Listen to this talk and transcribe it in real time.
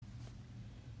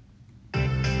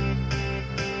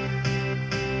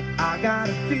got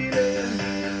a feeling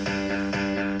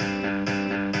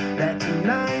that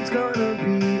tonight's gonna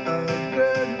be a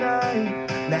good night.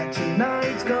 That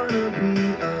tonight's gonna be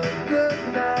a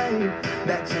good night.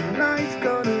 That tonight's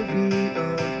gonna be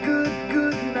a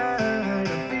good night.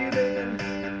 A feeling.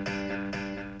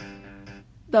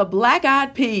 The Black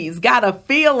Eyed Peas got a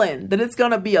feeling that it's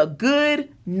going to be a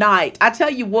good night. I tell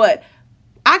you what,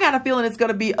 I got a feeling it's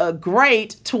going to be a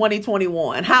great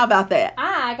 2021. How about that?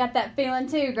 I got that feeling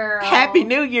too, girl. Happy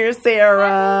New Year, Sarah.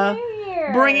 Happy New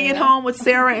Year. Bringing it home with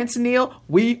Sarah and Tennille.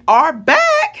 We are back.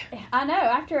 I know,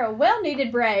 after a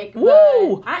well-needed break.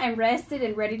 Woo! But I am rested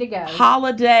and ready to go.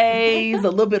 Holidays, a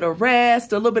little bit of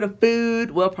rest, a little bit of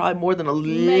food. Well, probably more than a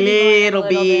little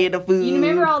bit of food. You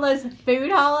remember all those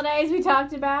food holidays we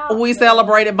talked about? We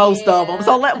celebrated most of them.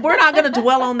 So we're not going to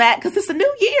dwell on that because it's a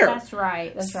new year. That's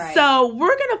right. That's right. So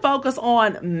we're going to focus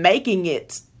on making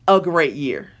it a great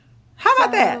year. How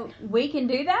about that? We can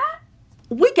do that?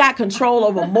 We got control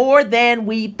over more than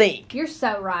we think. You're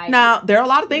so right. Now, there are a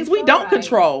lot of things we don't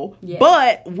control,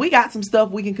 but we got some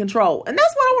stuff we can control. And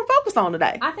that's what I want to focus on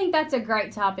today. I think that's a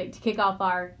great topic to kick off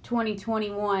our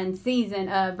 2021 season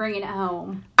of Bringing It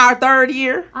Home. Our third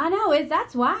year. I know.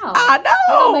 That's wild. I know.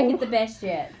 We don't make it the best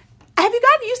yet. Have you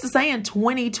gotten used to saying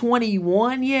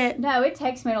 2021 yet? No, it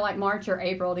takes me to like March or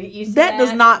April to get used to that. That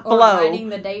does not flow. Or writing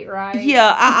the date right.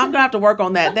 Yeah, I'm going to have to work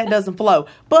on that. That doesn't flow.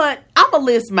 But I'm a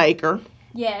list maker.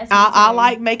 Yes. I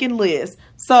like making lists.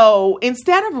 So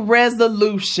instead of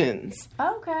resolutions,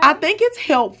 I think it's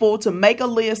helpful to make a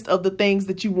list of the things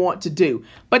that you want to do.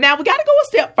 But now we got to go a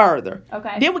step further.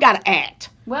 Okay. Then we got to act.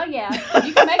 Well, yeah.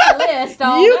 You can make a list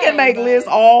all day. You can make lists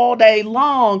all day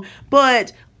long.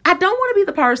 But I don't want to be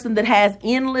the person that has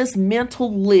endless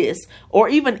mental lists or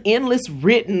even endless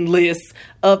written lists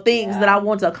of things that I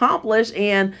want to accomplish.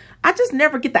 And I just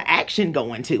never get the action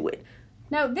going to it.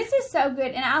 No, this is so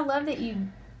good, and I love that you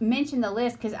mentioned the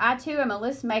list because I too am a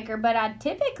list maker, but I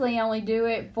typically only do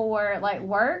it for like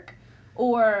work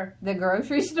or the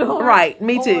grocery store. Right,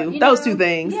 me too. Those two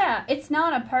things. Yeah, it's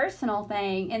not a personal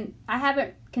thing, and I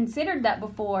haven't considered that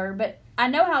before, but I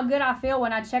know how good I feel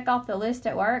when I check off the list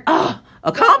at work.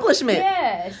 Accomplishment.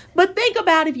 Yes. But think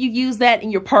about if you use that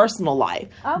in your personal life.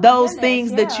 Those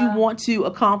things that you want to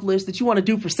accomplish, that you want to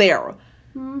do for Sarah.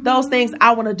 Mm-hmm. Those things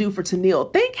I want to do for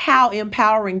Tennille. Think how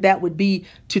empowering that would be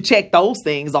to check those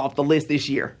things off the list this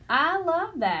year. I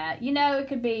love that. You know, it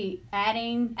could be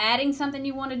adding something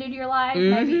you want to do to your life.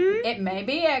 Mm-hmm. Maybe it may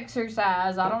be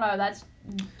exercise. I don't know. That's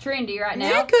trendy right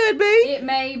now. It could be. It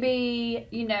may be,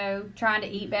 trying to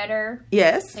eat better.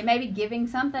 Yes. It may be giving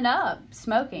something up.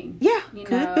 Smoking. Yeah,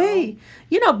 could be.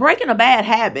 Breaking a bad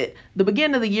habit. The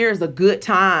beginning of the year is a good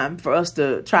time for us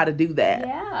to try to do that.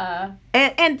 Yeah.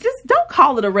 And just don't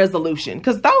call it a resolution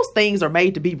because those things are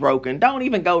made to be broken. Don't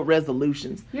even go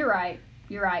resolutions. You're right.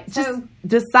 Just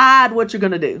decide what you're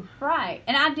going to do. Right.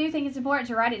 And I do think it's important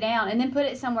to write it down and then put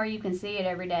it somewhere you can see it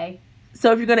every day.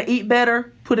 So if you're going to eat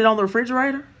better, put it on the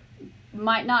refrigerator?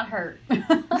 Might not hurt.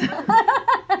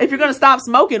 If you're going to stop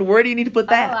smoking, where do you need to put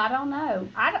that? Oh, I don't know.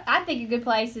 I think a good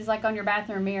place is like on your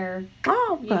bathroom mirror.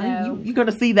 Oh, okay. You're going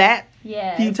to see that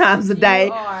a few times a day.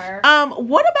 You are.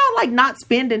 What about like not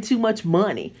spending too much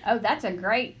money? Oh, that's a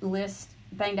great list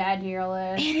thing to add to your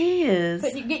list. It is.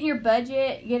 Getting your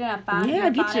budget, getting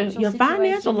a get your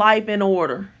financial life in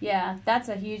order. Yeah, that's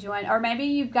a huge one. Or maybe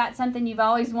you've got something you've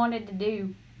always wanted to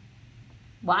do.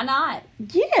 Why not?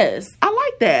 Yes, I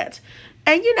like that.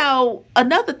 And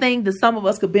another thing that some of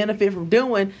us could benefit from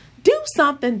doing, do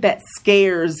something that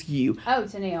scares you. Oh,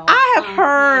 Tennille. I have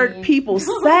heard people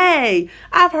say,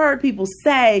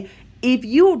 if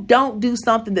you don't do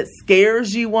something that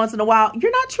scares you once in a while,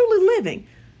 you're not truly living.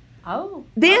 Oh.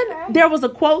 Then there was a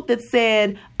quote that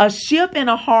said, a ship in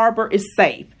a harbor is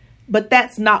safe. But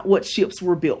that's not what ships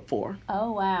were built for.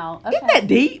 Oh, wow. Okay. Isn't that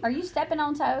deep? Are you stepping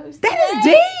on toes? That is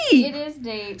deep. It is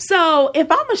deep. So if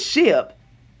I'm a ship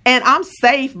and I'm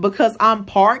safe because I'm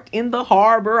parked in the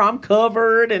harbor, I'm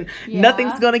covered and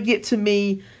nothing's going to get to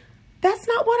me, that's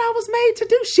not what I was made to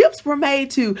do. Ships were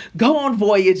made to go on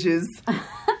voyages,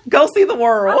 go see the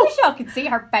world. I wish y'all could see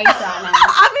her face right now.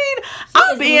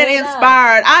 I'm being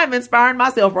inspired. I'm inspiring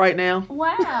myself right now.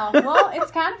 Wow. Well,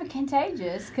 it's kind of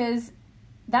contagious because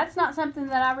that's not something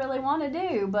that I really want to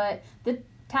do, but the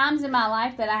times in my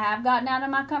life that I have gotten out of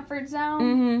my comfort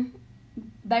zone,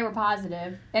 they were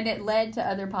positive, and it led to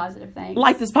other positive things.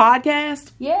 Like this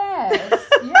podcast? Yes.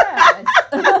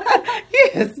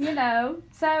 Yes.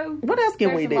 So what else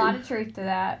can we do? There's a lot of truth to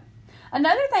that.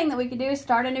 Another thing that we could do is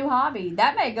start a new hobby.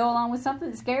 That may go along with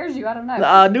something that scares you. I don't know.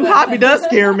 A new hobby does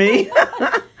scare me.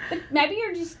 But maybe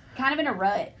you're just kind of in a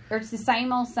rut, or it's the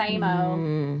same old.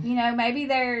 You know, maybe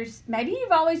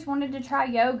you've always wanted to try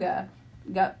yoga.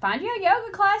 Go find you a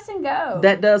yoga class and go.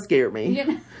 That does scare me. You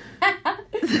know,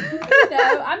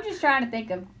 I'm just trying to think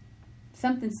of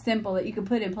something simple that you could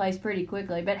put in place pretty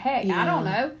quickly. But heck, I don't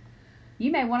know.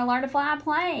 You may want to learn to fly a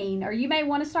plane, or you may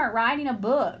want to start writing a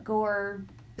book, or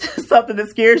something that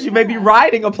scares you. Maybe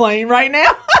riding a plane right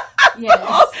now.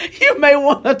 Yes. You may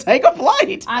want to take a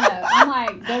flight. I know. I'm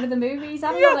like, go to the movies.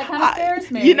 I don't know. That kind of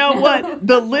scares me. You know what?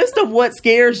 The list of what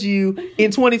scares you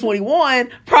in 2021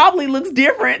 probably looks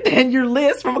different than your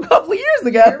list from a couple of years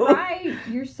ago. You're right.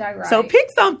 You're so right. So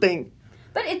pick something.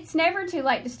 But it's never too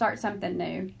late to start something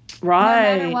new.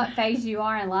 Right. No matter what phase you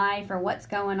are in life or what's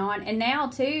going on. And now,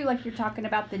 too, like you're talking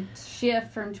about the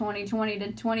shift from 2020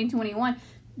 to 2021,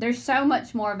 there's so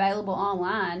much more available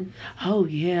online. Oh,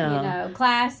 yeah. You know,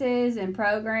 classes and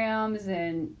programs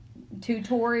and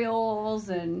tutorials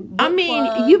and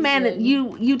book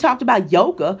you talked about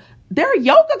yoga. There are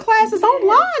yoga classes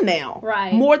online now.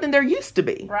 Right. More than there used to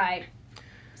be. Right.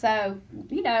 So,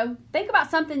 you know, think about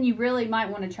something you really might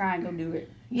want to try and go do it.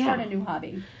 Yeah. Start a new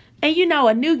hobby. And, you know,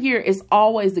 a new year is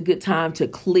always a good time to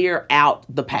clear out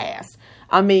the past.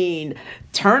 I mean,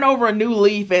 turn over a new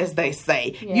leaf, as they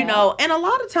say. Yeah. You know, and a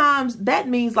lot of times that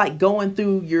means like going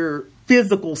through your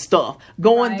physical stuff,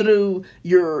 going through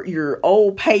your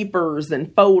old papers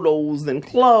and photos and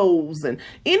clothes and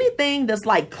anything that's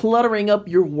like cluttering up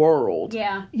your world.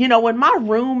 Yeah. You know, when my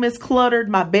room is cluttered,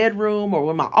 my bedroom, or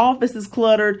when my office is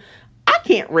cluttered, I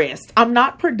can't rest. I'm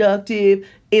not productive.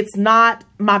 It's not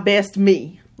my best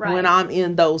me. Right. When I'm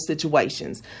in those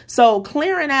situations. So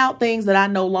clearing out things that I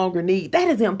no longer need, that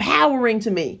is empowering to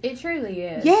me. It truly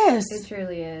is. Yes. It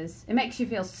truly is. It makes you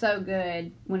feel so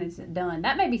good when it's done.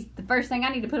 That may be the first thing I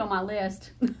need to put on my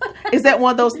list. Is that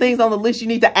one of those things on the list you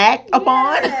need to act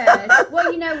upon? Yes.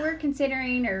 Well, you know, we're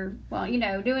considering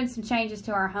doing some changes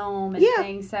to our home and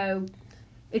things. So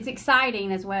it's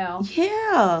exciting as well.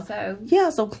 Yeah.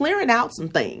 So clearing out some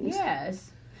things.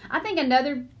 Yes. I think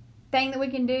another thing that we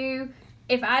can do,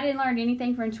 if I didn't learn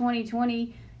anything from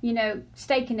 2020, you know,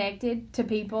 stay connected to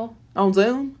people. On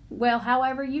Zoom? Well,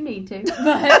 however you need to.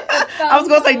 But I was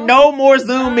going to say no more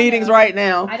Zoom meetings right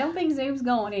now. I don't think Zoom's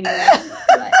going anywhere.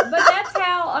 but that's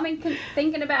how, I mean,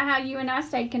 thinking about how you and I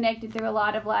stayed connected through a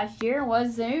lot of last year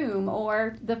was Zoom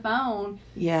or the phone.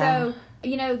 Yeah. So,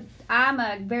 you know, I'm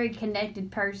a very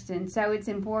connected person, so it's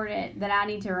important that I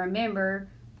need to remember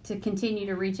to continue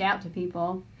to reach out to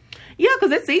people. Yeah,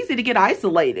 because it's easy to get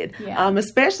isolated, Yeah.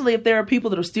 Especially if there are people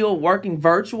that are still working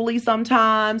virtually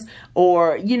sometimes,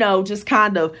 or, you know, just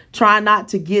kind of trying not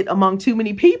to get among too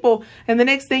many people. And the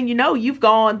next thing you know, you've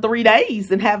gone 3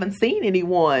 days and haven't seen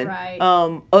anyone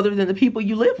other than the people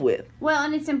you live with. Well,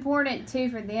 and it's important, too,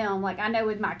 for them. Like, I know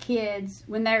with my kids,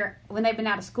 when they've been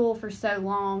out of school for so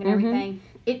long and everything,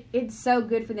 it's so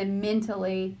good for them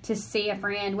mentally to see a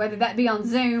friend, whether that be on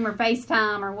Zoom or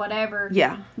FaceTime or whatever.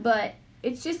 Yeah. But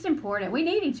it's just important. We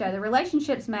need each other.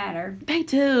 Relationships matter. They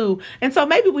do. And so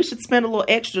maybe we should spend a little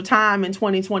extra time in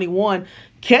 2021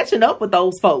 catching up with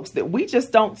those folks that we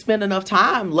just don't spend enough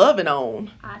time loving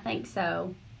on. I think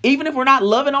so. Even if we're not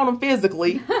loving on them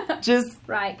physically, just...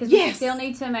 Right, because we still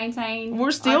need to maintain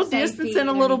We're still distancing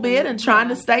a little bit and trying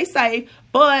to stay safe,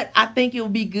 but I think it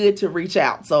would be good to reach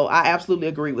out. So I absolutely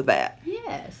agree with that.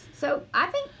 Yes. So I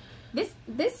think these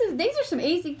are some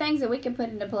easy things that we can put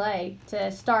into play to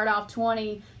start off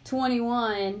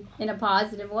 2021 in a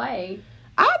positive way.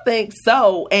 I think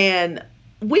so, and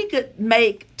we could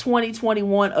make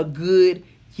 2021 a good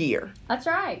year. That's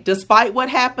right. Despite what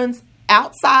happens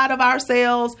outside of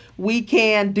ourselves, we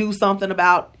can do something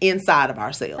about inside of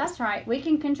ourselves. That's right. We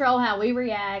can control how we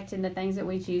react and the things that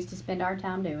we choose to spend our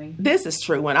time doing. This is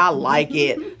true, and I like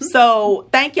it. So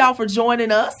thank y'all for joining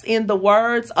us. In the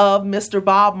words of Mr.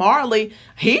 Bob Marley,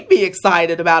 he'd be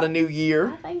excited about a new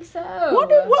year. I think so.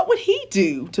 Wonder what would he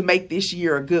do to make this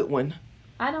year a good one?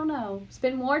 I don't know.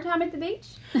 Spend more time at the beach?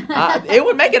 It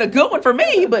would make it a good one for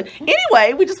me. But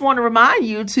anyway, we just want to remind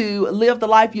you to live the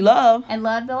life you love. And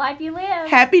love the life you live.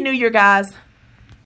 Happy New Year, guys.